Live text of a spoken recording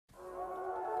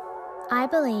I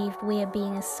believe we are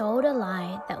being sold a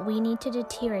lie that we need to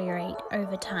deteriorate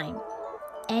over time.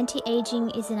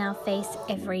 Anti-aging is in our face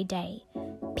every day.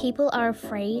 People are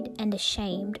afraid and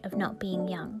ashamed of not being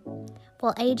young.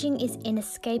 While aging is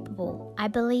inescapable, I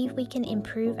believe we can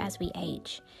improve as we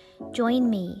age. Join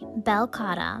me, Belle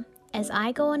Carter, as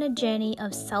I go on a journey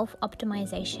of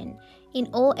self-optimization in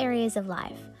all areas of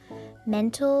life: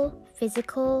 mental,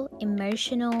 physical,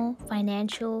 emotional,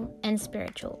 financial, and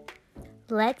spiritual.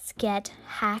 Let's get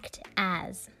hacked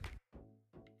as.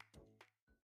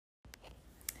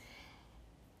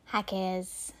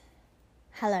 Hackers,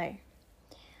 hello.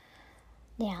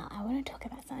 Now, I want to talk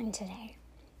about something today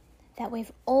that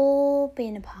we've all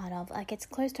been a part of. Like, it's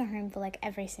close to home for like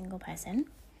every single person.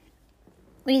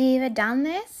 We've either done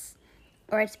this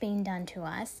or it's been done to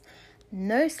us.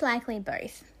 Most likely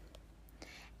both.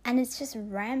 And it's just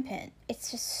rampant. It's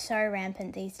just so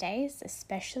rampant these days,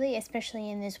 especially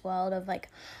in this world of like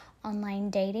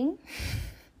online dating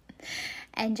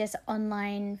and just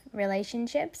online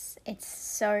relationships. It's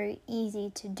so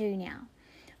easy to do now.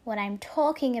 What I'm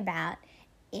talking about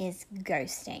is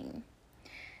ghosting.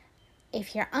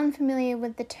 If you're unfamiliar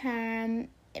with the term,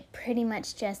 it pretty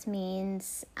much just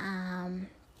means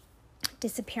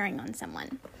disappearing on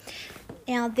someone.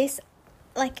 Now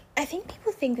I think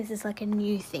people think this is like a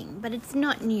new thing, but it's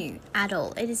not new at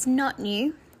all. It is not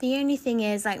new. The only thing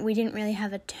is, like, we didn't really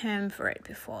have a term for it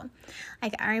before.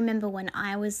 Like, I remember when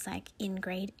I was like in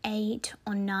grade 8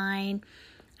 or 9,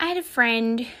 I had a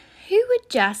friend who would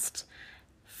just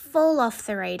fall off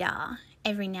the radar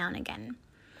every now and again.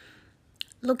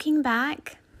 Looking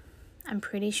back, I'm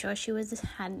pretty sure she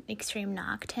had extreme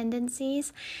narc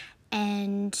tendencies,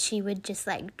 and she would just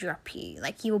like drop you.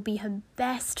 Like, you will be her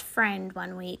best friend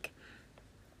one week,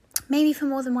 maybe for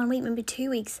more than 1 week, maybe 2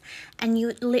 weeks, and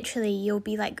you'll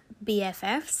be like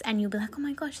BFFs, and you'll be like, oh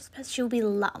my gosh, this person, she'll be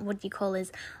what you call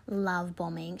is love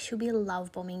bombing. She'll be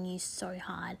love bombing you so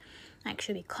hard. Like,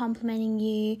 she'll be complimenting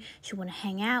you, she'll want to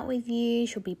hang out with you,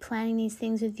 she'll be planning these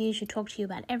things with you, she'll talk to you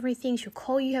about everything, she'll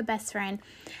call you her best friend,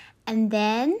 and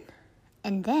then,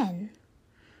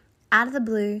 out of the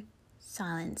blue,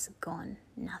 silence, gone,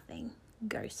 nothing,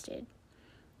 ghosted.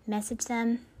 Message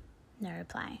them, no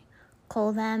reply.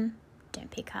 Call them,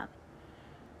 don't pick up.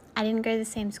 I didn't go to the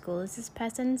same school as this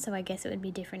person, so I guess it would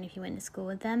be different if you went to school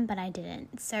with them, but I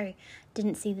didn't. So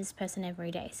didn't see this person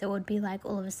every day. So it would be like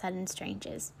all of a sudden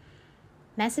strangers.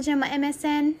 Message on my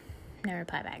MSN, no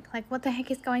reply back. Like, what the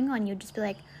heck is going on? You'd just be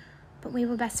like, but we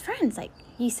were best friends. Like,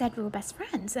 you said we were best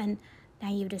friends, and now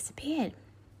you've disappeared.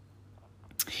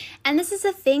 And this is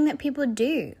a thing that people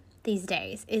do these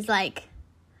days, is like,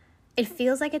 it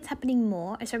feels like it's happening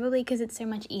more. It's probably because it's so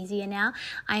much easier now.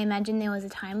 I imagine there was a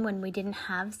time when we didn't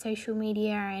have social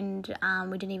media and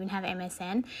we didn't even have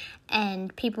MSN,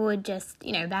 and people would just,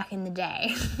 back in the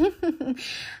day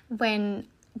when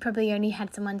probably only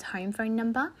had someone's home phone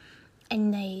number,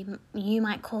 and you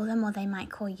might call them or they might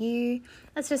call you.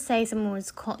 Let's just say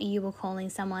you were calling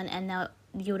someone, and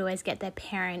you would always get their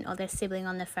parent or their sibling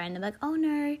on the phone. They're like, oh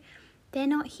no, they're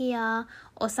not here,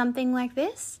 or something like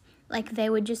this. Like, they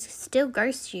would just still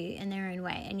ghost you in their own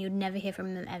way, and you'd never hear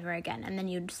from them ever again. And then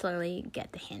you'd slowly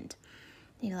get the hint.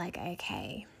 You're like,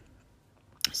 okay,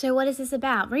 so what is this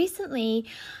about? Recently,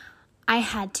 I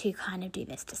had to kind of do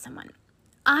this to someone.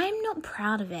 I'm not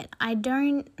proud of it. I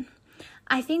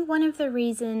think one of the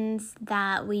reasons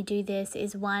that we do this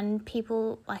is, one,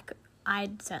 people, like,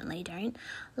 I certainly don't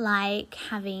like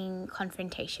having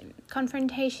confrontation.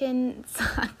 Confrontation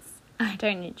sucks. I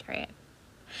don't enjoy it.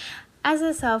 As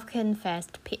a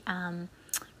self-confessed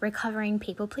recovering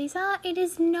people pleaser, it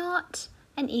is not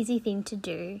an easy thing to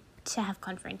do, to have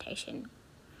confrontation.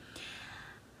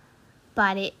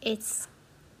 But it's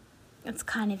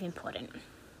kind of important.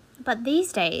 But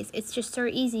these days, it's just so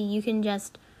easy. You can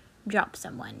just drop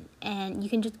someone, and you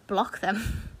can just block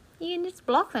them. You can just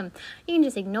block them. You can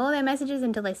just ignore their messages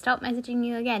until they stop messaging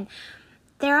you again.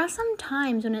 There are some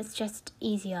times when it's just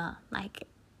easier, like,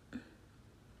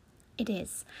 it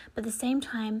is. But at the same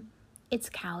time, it's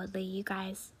cowardly, you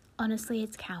guys. Honestly,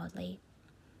 it's cowardly.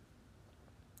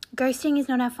 Ghosting is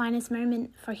not our finest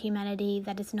moment for humanity.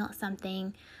 That is not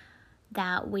something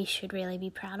that we should really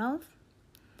be proud of.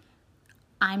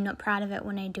 I'm not proud of it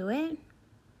when I do it.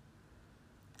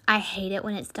 I hate it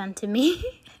when it's done to me.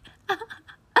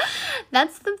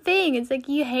 That's the thing. It's like,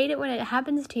 you hate it when it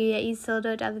happens to you, yet you still do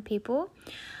it to other people.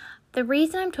 The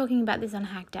reason I'm talking about this on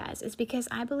Hacked As is because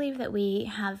I believe that we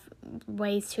have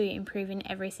ways to improve in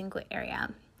every single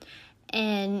area.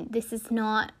 And this is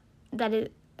not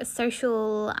that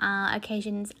social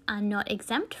occasions are not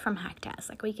exempt from Hacked As.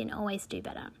 Like, we can always do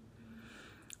better.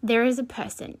 there is a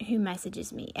person who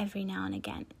messages me every now and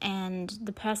again, and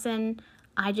the person,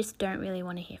 I just don't really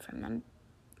want to hear from them.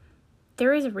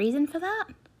 There is a reason for that,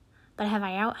 but have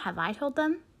I told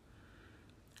them?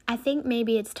 I think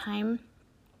maybe it's time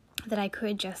that I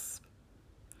could just,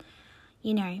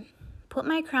 put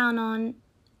my crown on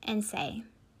and say,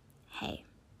 hey,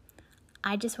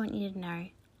 I just want you to know,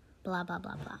 blah, blah,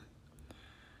 blah, blah.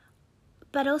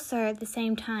 But also at the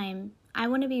same time, I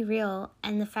want to be real,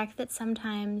 and the fact that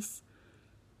sometimes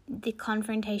the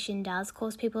confrontation does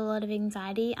cause people a lot of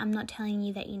anxiety, I'm not telling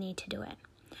you that you need to do it.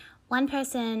 One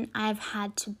person I've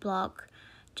had to block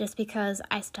just because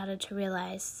I started to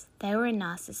realize they were a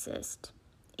narcissist,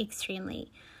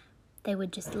 extremely. They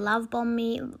would just love bomb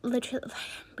me. Literally,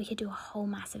 we could do a whole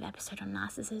massive episode on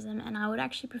narcissism, and I would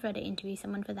actually prefer to interview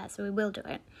someone for that, so we will do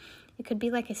it. It could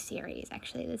be like a series,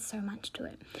 actually. There's so much to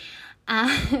it.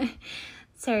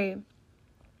 So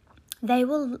they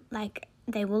will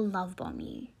love bomb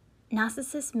you.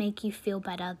 Narcissists make you feel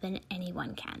better than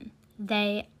anyone can.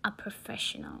 They are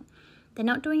professional. They're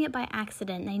not doing it by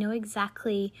accident. They know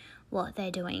exactly what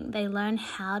they're doing. They learn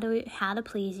how to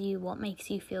please you, what makes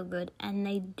you feel good, and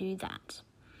they do that.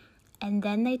 And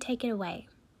then they take it away.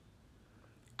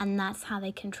 And that's how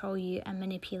they control you and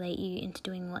manipulate you into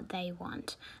doing what they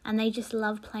want. And they just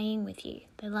love playing with you.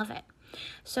 They love it.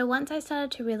 So once I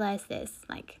started to realize this,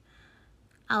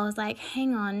 I was like,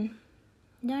 hang on.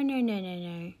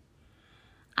 No.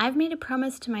 I've made a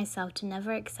promise to myself to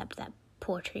never accept that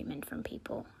poor treatment from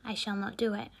people. I shall not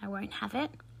do it. I won't have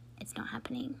it. It's not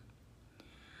happening.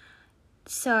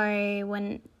 So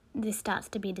when this starts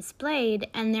to be displayed,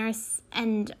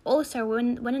 and also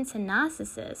when it's a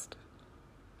narcissist,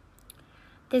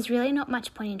 there's really not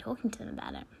much point in talking to them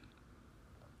about it.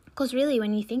 Because really,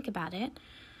 when you think about it,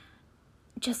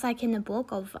 just like in the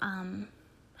book of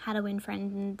How to Win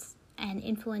Friends and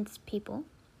Influence People,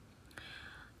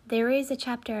 there is a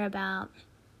chapter about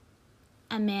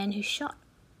a man who shot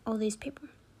all these people,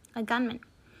 a gunman.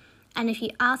 And if you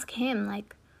ask him,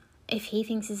 if he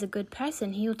thinks he's a good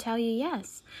person, he'll tell you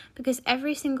yes. Because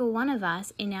every single one of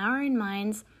us, in our own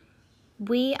minds,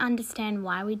 we understand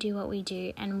why we do what we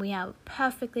do, and we are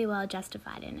perfectly well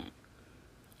justified in it.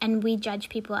 And we judge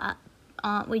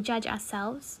we judge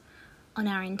ourselves on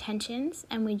our intentions,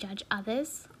 and we judge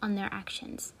others on their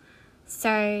actions.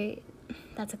 So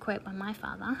that's a quote by my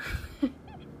father.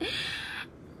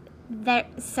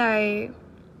 So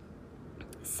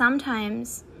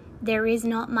sometimes there is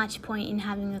not much point in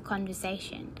having a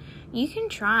conversation. You can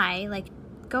try,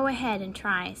 go ahead and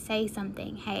try, say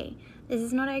something. Hey, this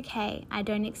is not okay. I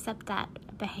don't accept that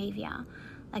behavior.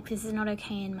 This is not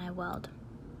okay in my world.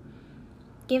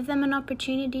 Give them an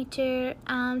opportunity to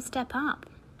step up.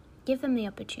 Give them the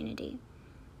opportunity.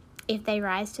 If they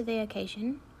rise to the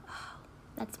occasion,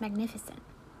 that's magnificent.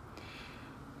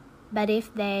 But if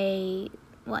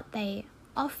what they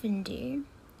often do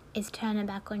is turn it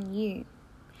back on you,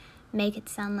 make it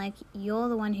sound like you're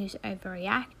the one who's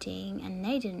overreacting and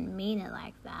they didn't mean it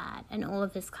like that, and all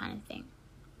of this kind of thing.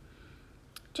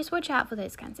 Just watch out for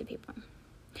those kinds of people.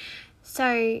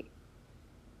 So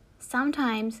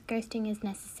sometimes ghosting is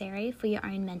necessary for your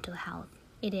own mental health.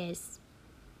 It is.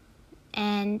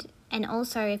 And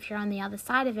also, if you're on the other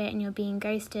side of it and you're being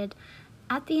ghosted,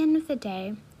 at the end of the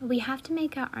day, we have to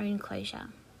make our own closure.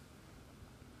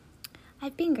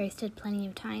 I've been ghosted plenty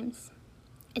of times.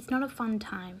 It's not a fun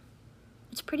time.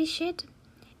 It's pretty shit.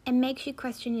 It makes you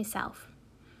question yourself.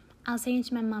 I was saying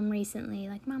to my mum recently,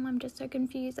 Mum, I'm just so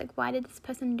confused. Why did this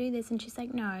person do this? And she's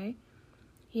like, no,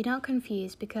 you're not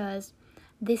confused, because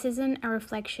this isn't a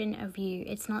reflection of you.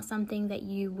 It's not something that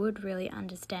you would really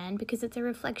understand, because it's a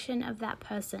reflection of that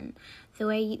person. The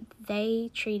way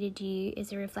they treated you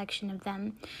is a reflection of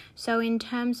them. So in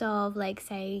terms of,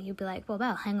 say, you'll be like,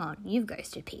 well, hang on, you've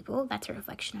ghosted people. That's a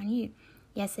reflection on you.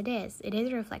 Yes, it is. It is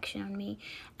a reflection on me.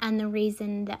 And the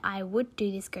reason that I would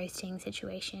do this ghosting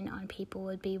situation on people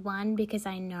would be, one, because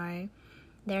I know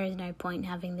there is no point in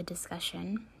having the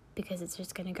discussion, because it's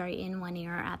just going to go in one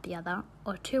ear or out the other.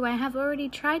 Or two, I have already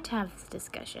tried to have this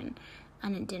discussion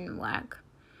and it didn't work.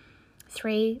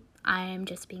 3, I am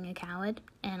just being a coward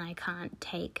and I can't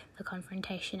take the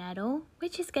confrontation at all,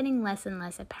 which is getting less and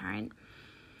less apparent,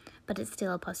 but it's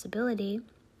still a possibility.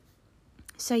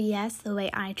 So yes, the way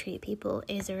I treat people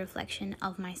is a reflection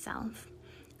of myself.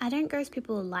 I don't ghost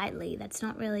people lightly. That's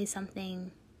not really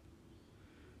something,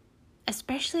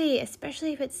 especially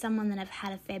if it's someone that I've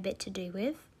had a fair bit to do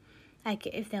with.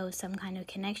 If there was some kind of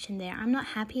connection there, I'm not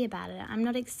happy about it. I'm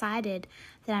not excited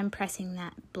that I'm pressing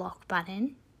that block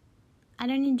button. I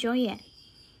don't enjoy it.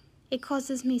 It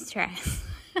causes me stress.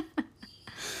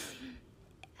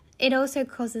 it also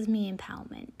causes me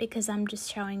empowerment because I'm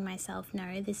just showing myself,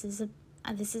 no, this is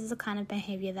the kind of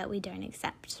behavior that we don't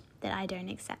accept, that I don't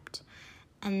accept,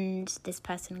 and this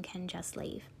person can just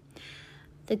leave.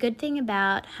 The good thing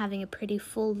about having a pretty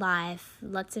full life,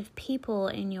 lots of people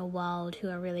in your world who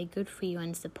are really good for you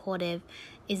and supportive,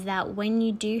 is that when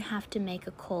you do have to make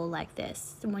a call like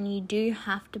this, when you do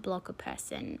have to block a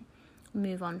person,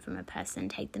 move on from a person,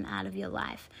 take them out of your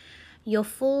life, your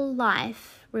full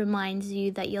life reminds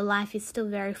you that your life is still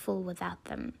very full without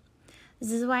them.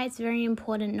 This is why it's very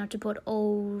important not to put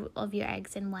all of your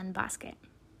eggs in one basket.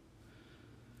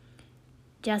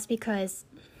 Just because,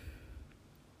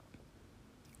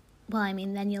 well, I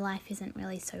mean, then your life isn't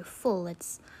really so full.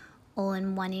 It's all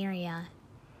in one area,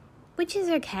 which is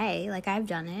okay. Like, I've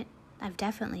done it. I've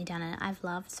definitely done it. I've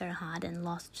loved so hard and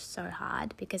lost so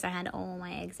hard because I had all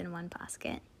my eggs in one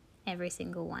basket, every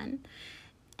single one.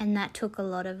 And that took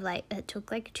it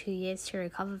took 2 years to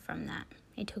recover from that.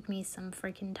 It took me some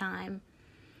freaking time.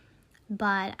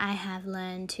 But I have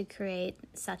learned to create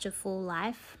such a full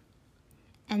life.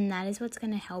 And that is what's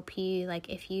going to help you. Like,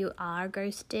 if you are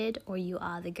ghosted or you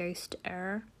are the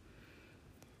ghoster,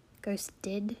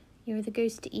 ghosted, you're the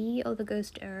ghostee or the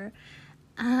ghoster,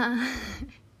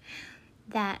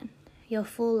 that your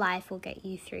full life will get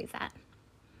you through that.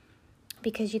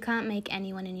 Because you can't make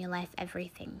anyone in your life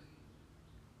everything.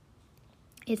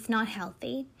 It's not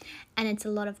healthy, and it's a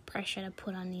lot of pressure to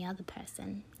put on the other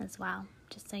person as well,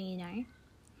 just so you know.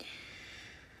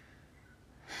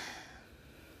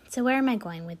 So where am I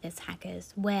going with this,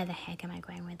 hackers? Where the heck am I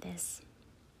going with this?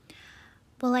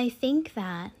 Well, I think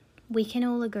that we can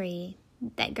all agree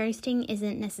that ghosting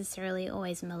isn't necessarily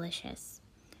always malicious.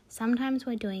 Sometimes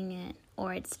we're doing it,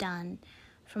 or it's done,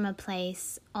 from a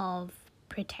place of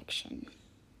protection.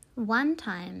 One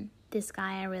time, this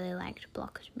guy I really liked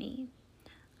blocked me.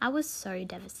 I was so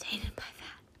devastated by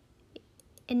that.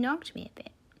 It knocked me a bit.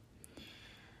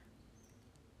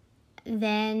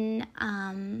 Then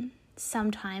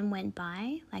some time went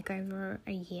by, like over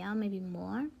a year, maybe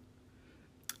more,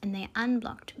 and they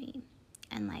unblocked me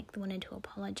and wanted to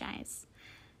apologize.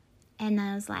 And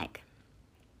I was like,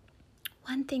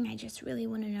 one thing I just really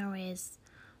want to know is,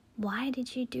 why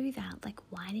did you do that?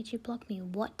 Why did you block me?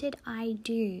 What did I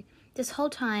do? This whole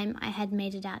time I had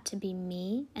made it out to be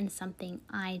me and something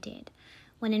I did,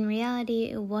 when in reality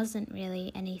it wasn't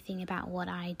really anything about what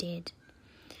I did.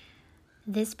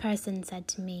 This person said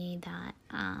to me that,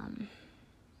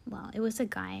 it was a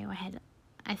guy I had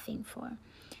a thing for,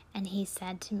 and he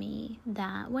said to me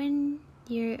that when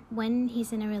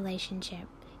he's in a relationship,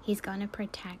 he's going to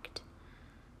protect.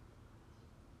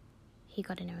 He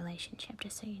got in a relationship,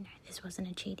 just so you know. This wasn't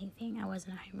a cheating thing. I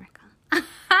wasn't a homewrecker.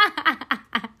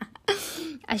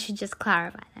 I should just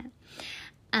clarify that.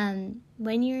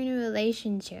 When you're in a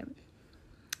relationship,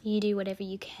 you do whatever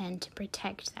you can to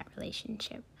protect that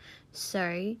relationship.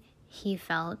 So he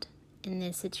felt in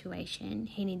this situation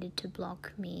he needed to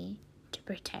block me to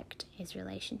protect his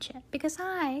relationship, because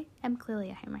I am clearly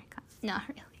a homewrecker. Not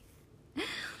really.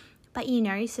 But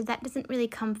so that doesn't really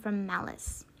come from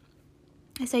malice.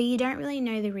 So you don't really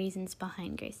know the reasons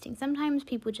behind ghosting. Sometimes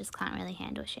people just can't really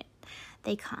handle shit.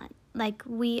 They can't.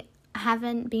 We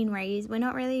haven't been raised, we're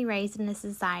not really raised in a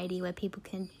society where people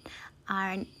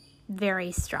aren't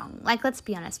very strong. Let's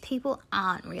be honest, people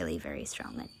aren't really very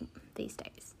strong these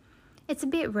days. It's a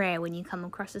bit rare when you come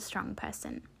across a strong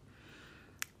person.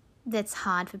 That's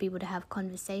hard for people to have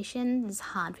conversations. It's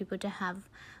hard for people to have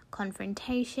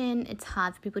confrontation. It's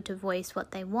hard for people to voice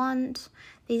what they want.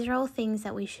 These are all things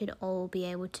that we should all be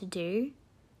able to do.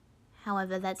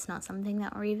 However, that's not something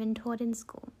that we're even taught in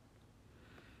school.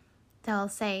 They'll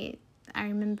say, I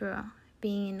remember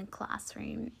being in a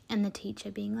classroom and the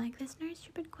teacher being like, there's no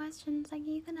stupid questions,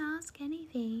 you can ask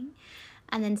anything.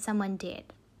 And then someone did.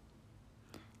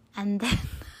 And then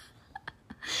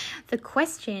the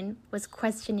question was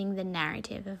questioning the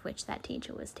narrative of which that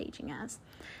teacher was teaching us.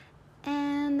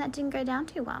 And that didn't go down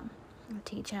too well. The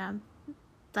teacher,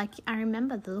 I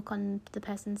remember the look on the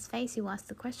person's face who asked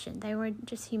the question. They were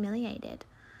just humiliated.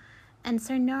 And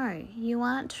so no, you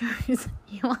aren't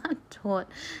taught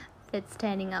that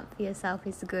standing up for yourself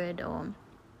is good or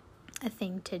a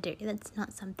thing to do. That's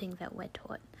not something that we're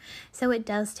taught. So it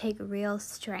does take real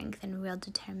strength and real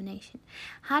determination.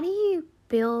 How do you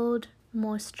build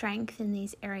more strength in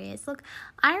these areas? Look,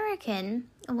 I reckon,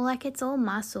 it's all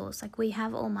muscles. We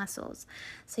have all muscles.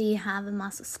 So you have a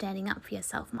muscle standing up for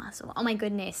yourself muscle. Oh my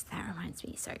goodness, that reminds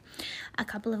me. So a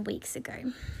couple of weeks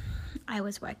ago, I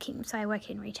was working. So I work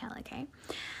in retail, okay?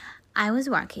 I was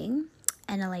working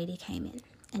and a lady came in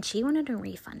and she wanted a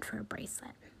refund for a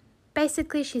bracelet.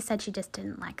 Basically, she said she just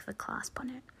didn't like the clasp on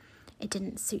it. It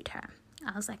didn't suit her.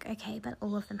 I was like, okay, but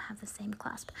all of them have the same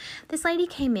clasp. This lady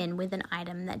came in with an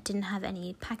item that didn't have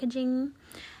any packaging.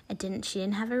 She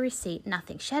didn't have a receipt,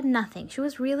 nothing. She had nothing. She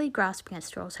was really grasping at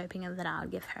straws, hoping that I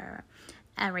would give her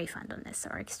a refund on this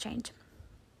or exchange.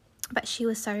 But she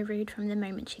was so rude from the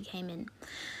moment she came in.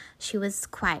 She was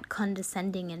quite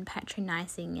condescending and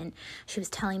patronizing, and she was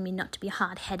telling me not to be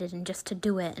hard-headed and just to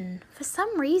do it. And for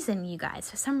some reason,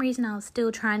 I was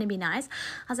still trying to be nice.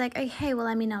 I was like, okay, well,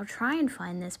 I'll try and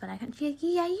find this, but I can't.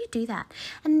 Yeah, you do that.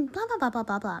 And blah, blah, blah, blah,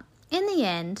 blah, blah. In the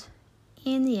end,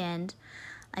 I'm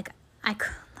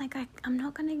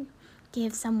not going to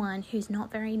give someone who's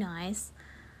not very nice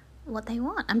what they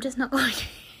want. I'm just not going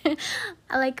to.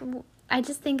 I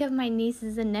just think of my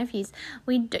nieces and nephews.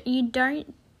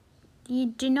 You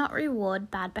do not reward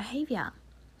bad behavior.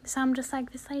 So I'm just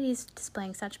like, this lady is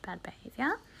displaying such bad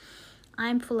behavior.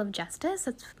 I'm full of justice.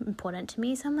 It's important to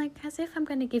me. So I'm like, as if I'm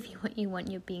going to give you what you want.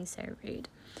 You're being so rude.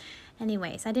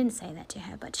 Anyways, I didn't say that to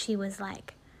her, but she was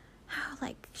like,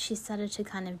 she started to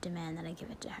kind of demand that I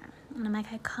give it to her. And I'm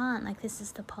like, I can't. This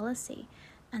is the policy.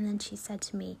 And then she said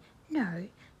to me, no,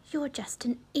 you're just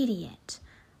an idiot.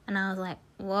 And I was like,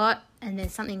 what? And then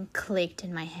something clicked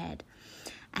in my head.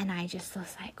 And I just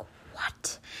was like,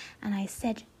 what? And I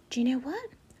said, do you know what?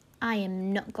 I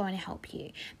am not going to help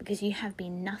you because you have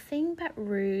been nothing but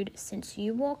rude since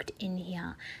you walked in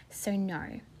here. So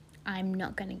no, I'm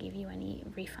not going to give you any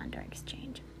refund or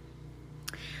exchange.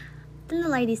 Then the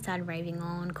lady started raving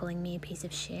on, calling me a piece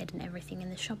of shit and everything in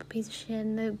the shop a piece of shit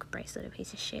and the bracelet a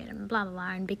piece of shit and blah, blah,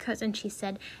 blah. And she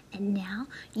said, and now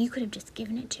you could have just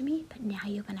given it to me, but now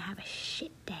you're going to have a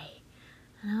shit day.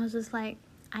 And I was just like,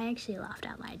 I actually laughed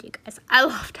out loud, you guys. I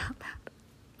laughed out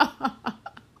loud.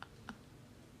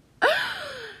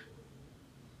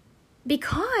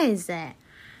 Because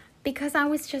I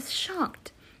was just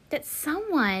shocked that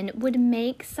someone would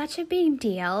make such a big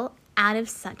deal out of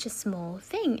such a small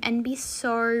thing and be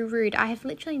so rude. I have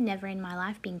literally never in my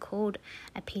life been called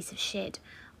a piece of shit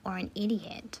or an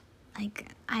idiot.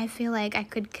 I feel like I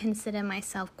could consider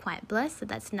myself quite blessed that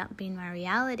that's not been my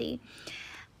reality.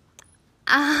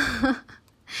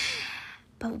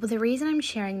 But the reason I'm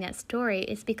sharing that story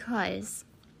is because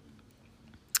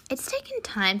it's taken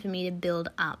time for me to build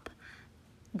up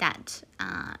that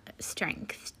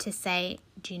strength to say,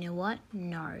 do you know what?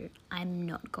 No, I'm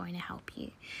not going to help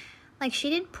you.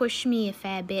 She did push me a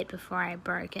fair bit before I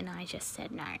broke, and I just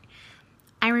said no.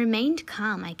 I remained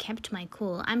calm. I kept my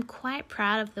cool. I'm quite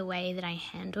proud of the way that I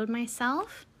handled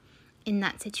myself in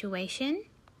that situation.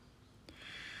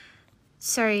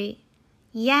 So,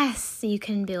 yes, you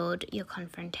can build your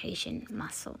confrontation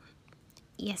muscle.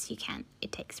 Yes, you can.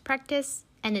 It takes practice,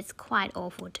 and it's quite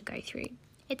awful to go through.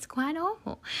 It's quite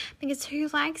awful because who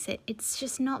likes it? It's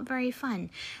just not very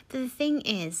fun. The thing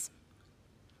is,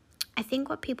 I think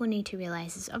what people need to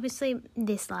realize is obviously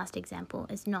this last example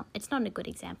it's not a good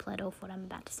example at all for what I'm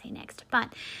about to say next.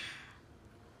 But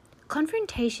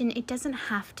confrontation, it doesn't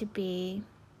have to be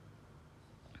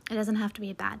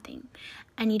a bad thing.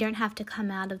 And you don't have to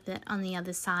come out of it on the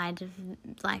other side of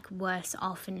worse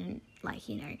off. And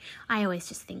I always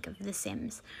just think of The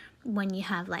Sims when you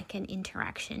have an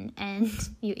interaction and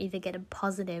you either get a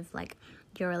positive,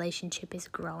 your relationship is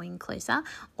growing closer,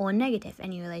 or negative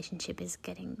and your relationship is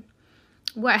getting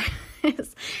worse.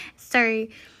 So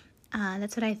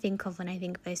that's what I think of when I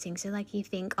think of those things. So you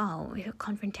think, oh,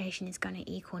 confrontation is going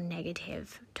to equal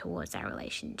negative towards our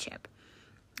relationship.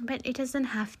 But it doesn't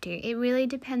have to. It really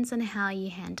depends on how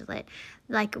you handle it.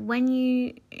 When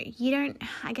you don't,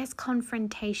 I guess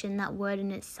confrontation, that word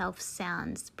in itself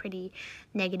sounds pretty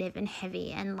negative and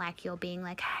heavy, and you're being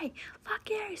hey, fuck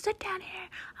you, sit down here,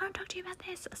 I want to talk to you about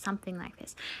this, or something like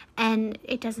this. And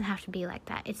it doesn't have to be like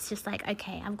that. It's just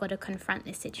okay, I've got to confront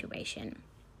this situation.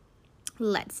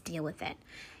 Let's deal with it.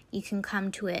 You can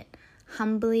come to it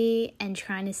humbly and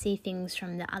trying to see things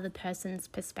from the other person's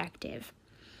perspective.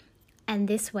 And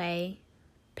this way,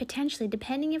 potentially,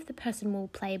 depending if the person will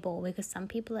play ball, because some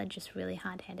people are just really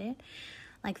hard-headed,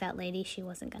 like that lady, she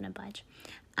wasn't going to budge.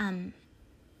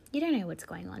 You don't know what's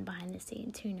going on behind the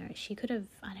scenes. Who knows? She could have,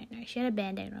 I don't know, she had a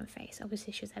Band-Aid on her face.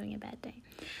 Obviously, she was having a bad day.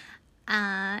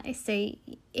 So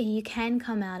you can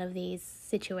come out of these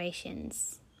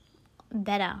situations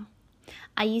better.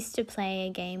 I used to play a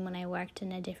game when I worked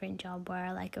in a different job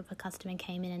where if a customer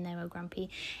came in and they were grumpy,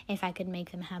 if I could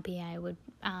make them happy, I would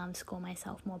score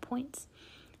myself more points.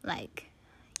 I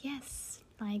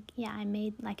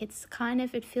made, it's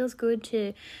it feels good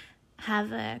to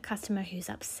have a customer who's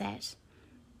upset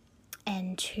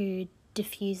and to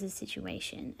diffuse the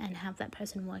situation and have that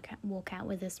person walk out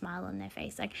with a smile on their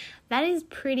face. That is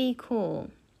pretty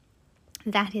cool.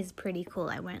 That is pretty cool,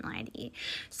 I won't lie to you.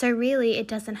 So really, it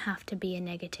doesn't have to be a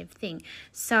negative thing.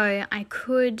 So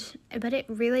but it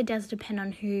really does depend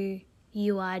on who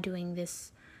you are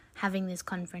having this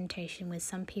confrontation with.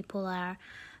 Some people are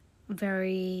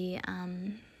very,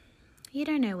 you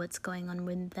don't know what's going on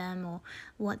with them or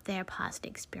what their past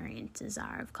experiences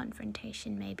are of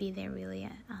confrontation. Maybe they're really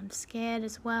scared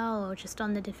as well, or just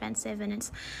on the defensive, and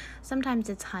sometimes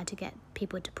it's hard to get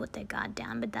people to put their guard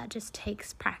down, but that just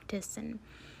takes practice and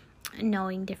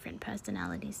knowing different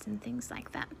personalities and things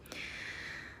like that.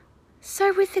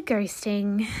 So with the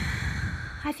ghosting,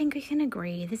 I think we can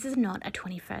agree this is not a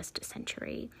 21st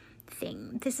century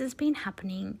thing. This has been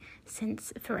happening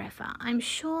since forever. I'm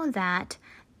sure that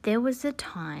there was a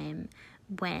time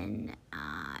when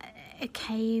a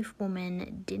cave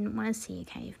woman didn't want to see a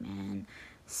caveman,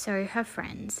 so her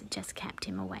friends just kept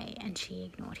him away and she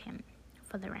ignored him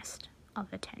for the rest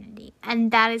of eternity.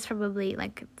 And that is probably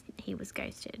like he was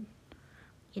ghosted,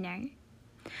 you know?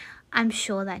 I'm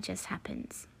sure that just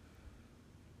happens.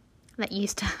 That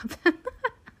used to happen.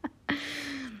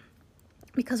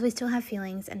 Because we still have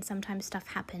feelings and sometimes stuff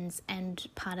happens and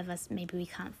part of us, maybe we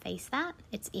can't face that.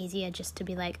 It's easier just to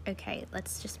be like, okay,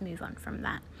 let's just move on from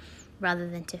that rather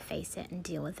than to face it and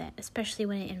deal with it, especially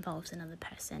when it involves another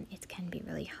person. It can be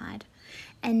really hard.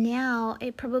 And now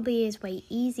it probably is way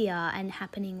easier and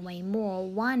happening way more.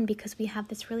 One, because we have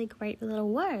this really great little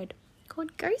word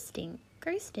called ghosting.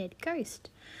 Ghosted, ghost.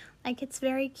 Like, it's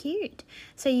very cute.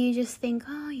 So you just think,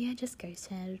 oh yeah, just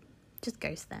ghosted. Just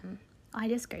ghost them. I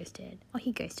just ghosted, or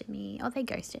he ghosted me, or they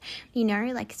ghosted, you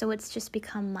know, like, so it's just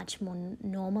become much more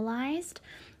normalized,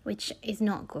 which is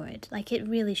not good. Like, it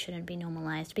really shouldn't be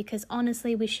normalized, because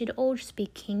honestly, we should all just be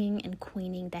kinging and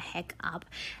queening the heck up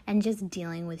and just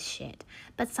dealing with shit.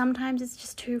 But sometimes it's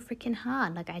just too freaking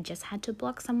hard. Like, I just had to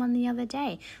block someone the other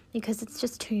day because it's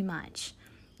just too much.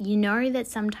 You know that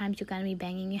sometimes you're going to be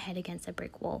banging your head against a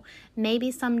brick wall.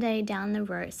 Maybe someday down the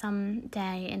road,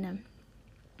 someday in a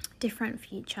different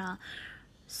future,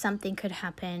 something could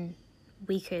happen,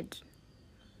 we could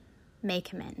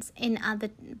make amends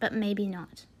but maybe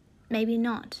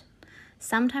not.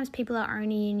 Sometimes people are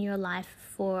only in your life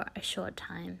for a short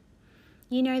time.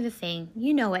 You know the thing,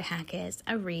 you know what hack is: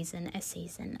 a reason, a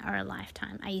season, or a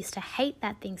lifetime. I used to hate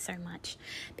that thing so much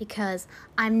because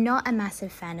I'm not a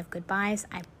massive fan of goodbyes.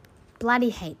 I bloody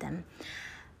hate them.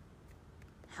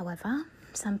 However,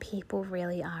 some people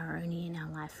really are only in our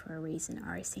life for a reason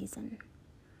or a season.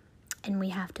 And we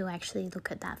have to actually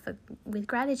look at that with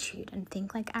gratitude and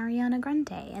think like Ariana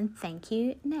Grande and thank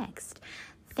you next.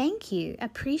 Thank you.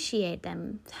 Appreciate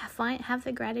them. Have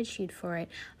the gratitude for it.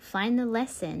 Find the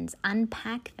lessons.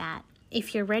 Unpack that.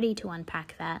 If you're ready to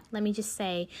unpack that, let me just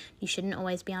say, you shouldn't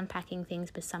always be unpacking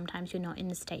things, but sometimes you're not in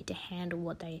the state to handle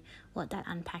what that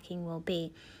unpacking will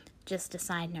be. Just a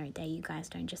side note there, you guys,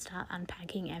 don't just start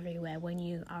unpacking everywhere when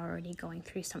you are already going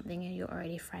through something and you're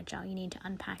already fragile. You need to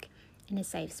unpack in a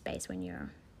safe space when you're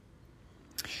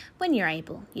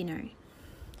able, you know.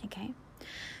 Okay?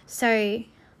 So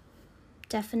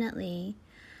definitely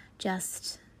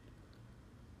just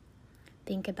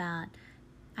think about,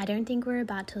 I don't think we're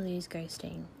about to lose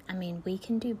ghosting. I mean, we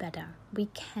can do better. We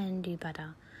can do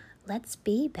better. Let's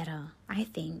be better, I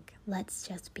think. Let's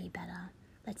just be better.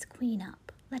 Let's queen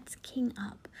up. Let's king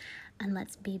up. And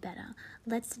let's be better.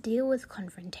 Let's deal with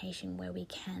confrontation where we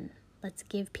can. Let's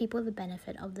give people the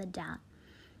benefit of the doubt.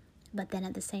 But then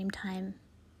at the same time,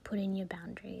 put in your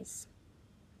boundaries.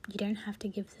 You don't have to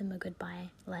give them a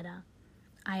goodbye letter.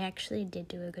 I actually did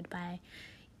do a goodbye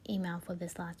email for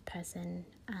this last person.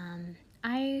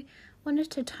 I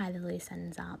wanted to tie the loose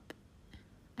ends up.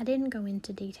 I didn't go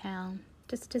into detail,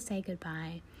 just to say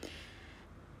goodbye.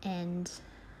 And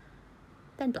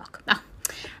then block. Oh.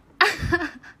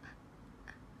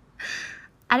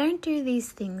 I don't do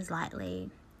these things lightly.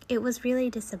 It was really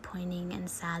disappointing and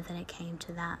sad that it came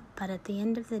to that. But at the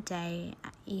end of the day,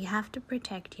 you have to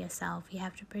protect yourself. You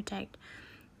have to protect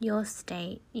your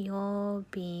state, your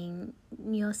being,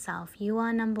 yourself. You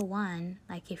are number one.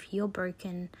 Like, if you're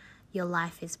broken, your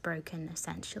life is broken,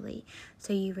 essentially.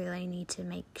 So you really need to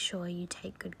make sure you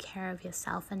take good care of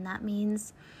yourself. And that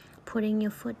means putting your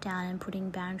foot down and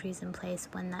putting boundaries in place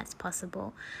when that's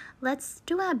possible. Let's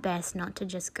do our best not to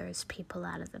just ghost people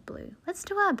out of the blue. Let's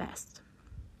do our best.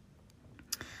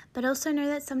 But also know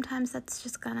that sometimes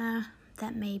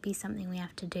that may be something we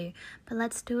have to do. But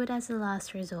let's do it as a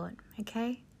last resort,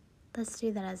 okay? Let's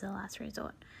do that as a last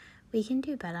resort. We can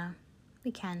do better.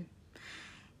 We can.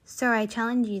 So I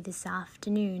challenge you this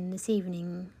afternoon, this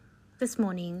evening, this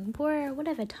morning, or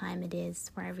whatever time it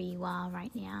is, wherever you are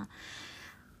right now.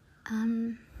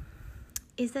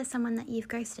 Is there someone that you've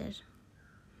ghosted?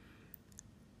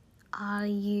 Are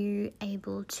you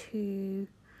able to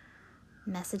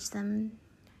message them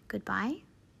goodbye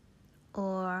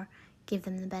or give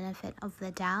them the benefit of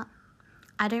the doubt?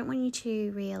 I don't want you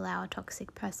to re-allow a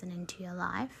toxic person into your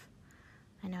life.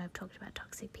 I know I've talked about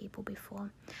toxic people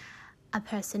before. A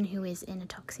person who is in a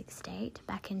toxic state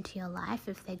back into your life,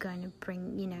 if they're going to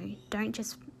bring, don't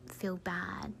just feel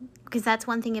bad. Because that's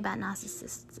one thing about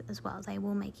narcissists as well. They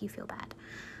will make you feel bad.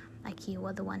 Like you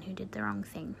were the one who did the wrong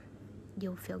thing.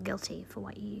 You'll feel guilty for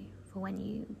when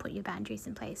you put your boundaries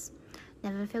in place.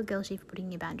 Never feel guilty for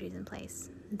putting your boundaries in place.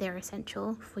 They're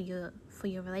essential for your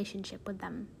relationship with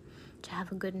them. To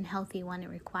have a good and healthy one, it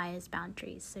requires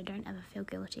boundaries. So don't ever feel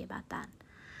guilty about that.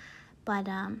 But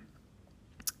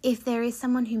if there is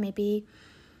someone who maybe,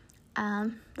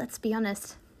 let's be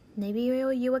honest, maybe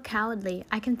you were cowardly.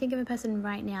 I can think of a person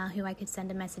right now who I could send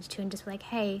a message to and just be like,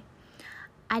 hey,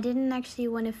 I didn't actually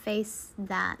want to face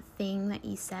that thing that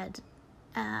you said.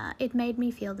 It made me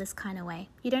feel this kind of way.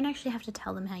 You don't actually have to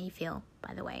tell them how you feel,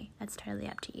 by the way. That's totally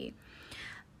up to you.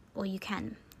 Or you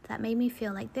can. That made me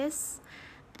feel like this.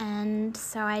 And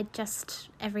so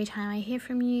every time I hear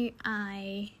from you,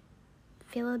 I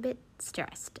feel a bit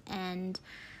stressed. And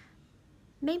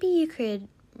maybe you could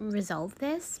resolve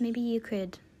this. Maybe you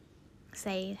could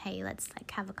say, hey, let's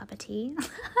have a cup of tea.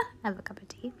 Have a cup of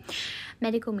tea.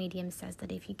 Medical medium says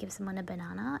that if you give someone a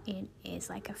banana, it is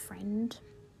like a friend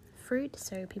fruit,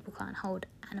 so people can't hold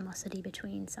animosity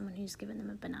between someone who's given them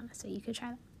a banana. So you could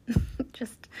try that.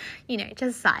 just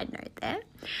side note there.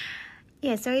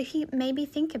 Yeah, so if you maybe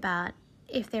think about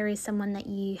if there is someone that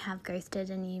you have ghosted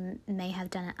and you may have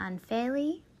done it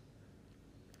unfairly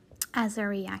as a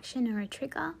reaction or a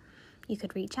trigger, you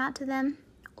could reach out to them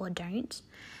or don't.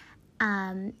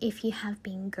 If you have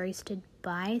been ghosted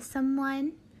by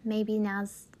someone, maybe now,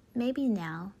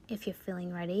 if you're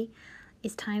feeling ready,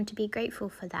 is time to be grateful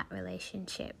for that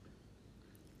relationship.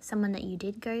 Someone that you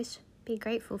did ghost, be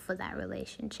grateful for that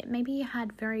relationship. Maybe you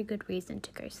had very good reason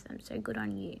to ghost them, so good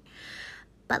on you.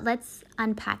 But let's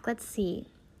unpack, let's see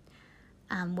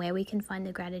where we can find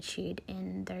the gratitude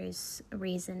in those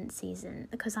season.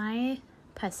 Because I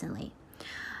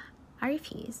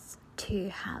refuse to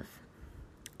have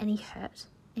any hurt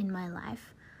in my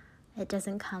life that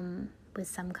doesn't come with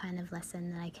some kind of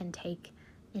lesson that I can take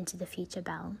into the future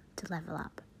Belle to level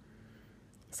up.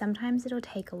 Sometimes it'll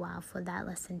take a while for that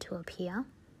lesson to appear,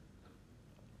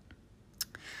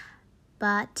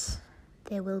 but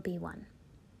there will be one.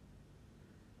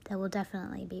 There will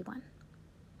definitely be one.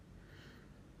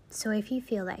 So if you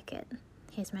feel like it,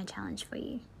 here's my challenge for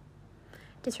you.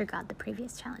 Disregard the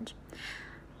previous challenge.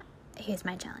 Here's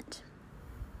my challenge.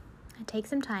 Take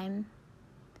some time.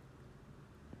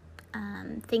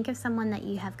 Think of someone that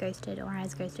you have ghosted or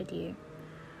has ghosted you.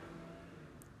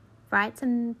 Write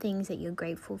some things that you're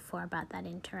grateful for about that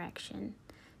interaction.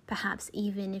 Perhaps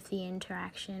even if the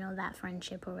interaction or that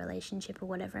friendship or relationship or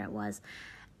whatever it was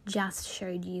just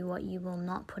showed you what you will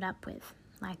not put up with.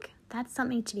 That's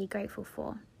something to be grateful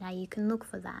for. Now you can look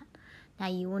for that. Now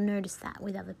you will notice that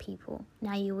with other people.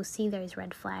 Now you will see those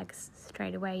red flags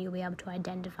straight away. You'll be able to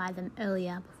identify them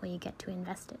earlier before you get to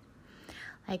invest it.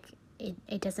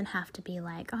 It doesn't have to be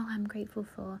I'm grateful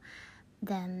for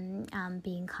them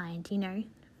being kind.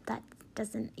 That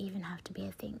doesn't even have to be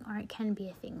a thing, or it can be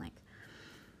a thing.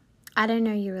 I don't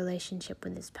know your relationship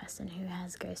with this person who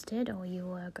has ghosted or you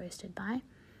were ghosted by,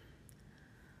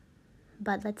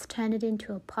 but let's turn it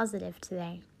into a positive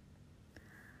today.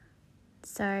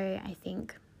 So I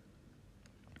think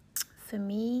for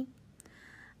me,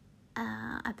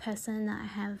 a person that I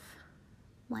have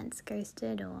once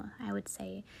ghosted, or I would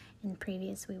say in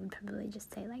previous, we would probably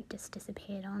just say just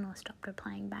disappeared on or stopped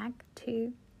replying back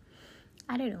to.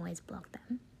 I don't always block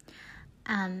them.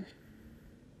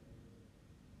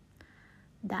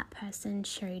 That person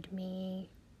showed me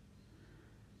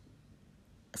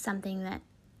something that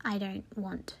I don't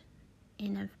want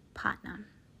in a partner.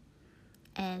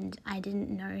 And I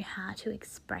didn't know how to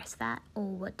express that or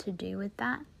what to do with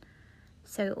that.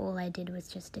 So all I did was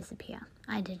just disappear.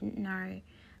 I didn't know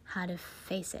how to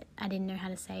face it. I didn't know how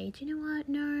to say, do you know what?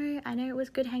 No, I know it was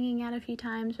good hanging out a few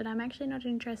times, but I'm actually not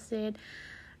interested.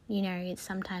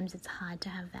 Sometimes it's hard to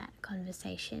have that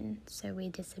conversation, so we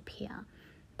disappear.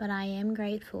 But I am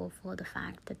grateful for the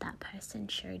fact that that person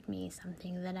showed me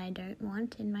something that I don't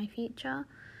want in my future,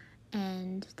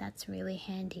 and that's really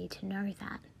handy to know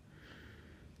that.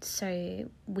 So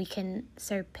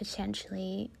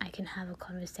potentially I can have a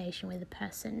conversation with a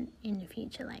person in the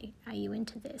future, are you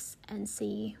into this? And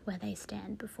see where they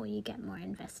stand before you get more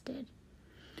invested.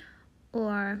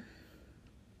 Or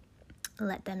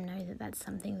let them know that that's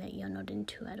something that you're not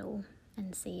into at all,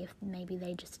 and see if maybe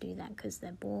they just do that because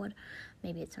they're bored.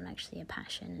 Maybe it's not actually a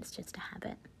passion, it's just a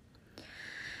habit.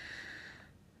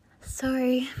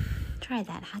 So try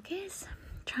that, hackers.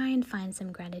 Try and find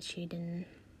some gratitude in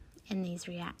these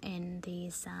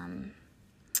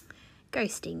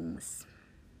ghostings.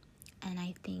 And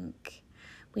I think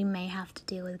we may have to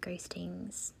deal with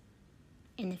ghostings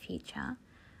in the future,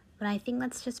 but I think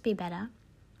let's just be better.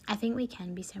 I think we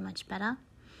can be so much better.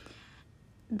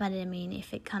 But I mean,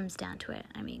 if it comes down to it,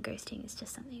 I mean, ghosting is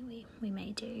just something we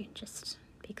may do just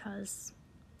because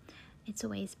it's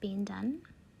always been done.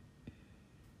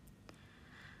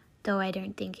 Though I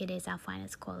don't think it is our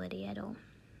finest quality at all.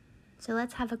 So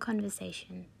let's have a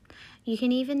conversation. You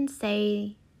can even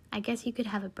say, I guess you could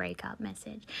have a breakup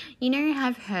message. You know,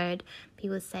 I've heard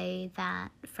people say that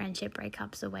friendship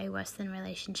breakups are way worse than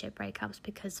relationship breakups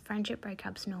because friendship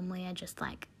breakups normally are just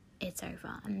like, it's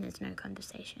over and there's no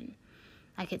conversation.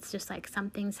 Like, it's just like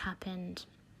something's happened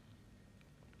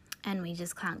and we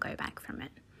just can't go back from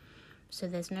it. So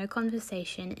there's no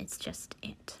conversation, it's just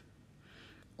it.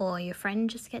 Or your friend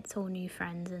just gets all new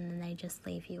friends and then they just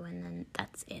leave you and then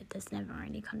that's it. There's never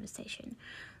any conversation.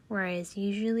 Whereas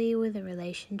usually with a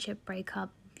relationship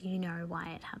breakup, you know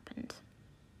why it happened.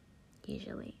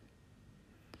 Usually.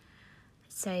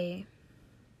 So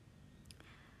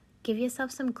give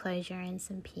yourself some closure and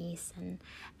some peace and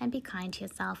be kind to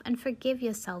yourself and forgive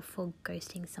yourself for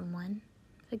ghosting someone.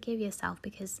 Forgive yourself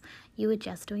because you were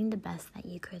just doing the best that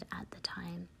you could at the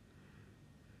time.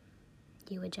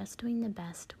 You were just doing the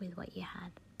best with what you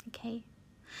had, okay?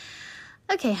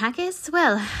 Okay, hackers,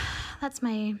 well, that's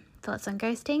my thoughts on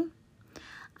ghosting.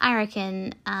 I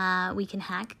reckon we can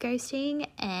hack ghosting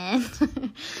and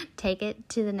take it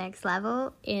to the next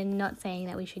level in not saying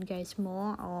that we should ghost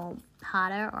more or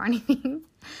harder or anything.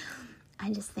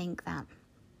 I just think that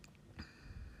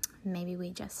maybe we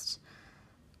just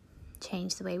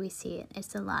change the way we see it. It's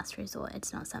the last resort.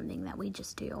 It's not something that we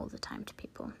just do all the time to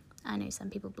people. I know some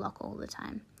people block all the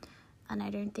time, and I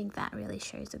don't think that really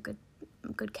shows a good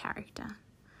character.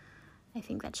 I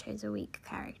think that shows a weak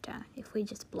character. If we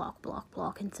just block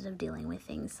instead of dealing with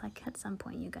things, like at some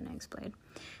point you're going to explode,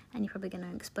 and you're probably going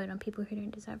to explode on people who don't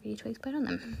deserve you to explode on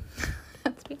them.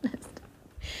 Let's be honest.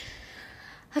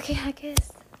 Okay,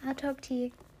 hackers, I'll talk to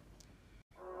you.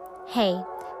 Hey,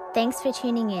 thanks for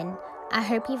tuning in. I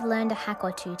hope you've learned a hack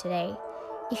or two today.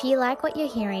 If you like what you're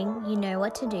hearing, you know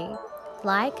what to do.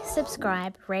 Like,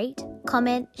 subscribe, rate,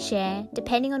 comment, share,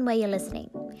 depending on where you're listening.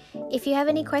 If you have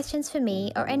any questions for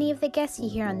me or any of the guests you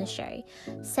hear on the show,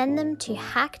 send them to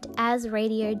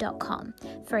hackedasradio.com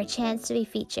for a chance to be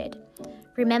featured.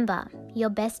 Remember, your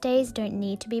best days don't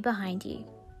need to be behind you.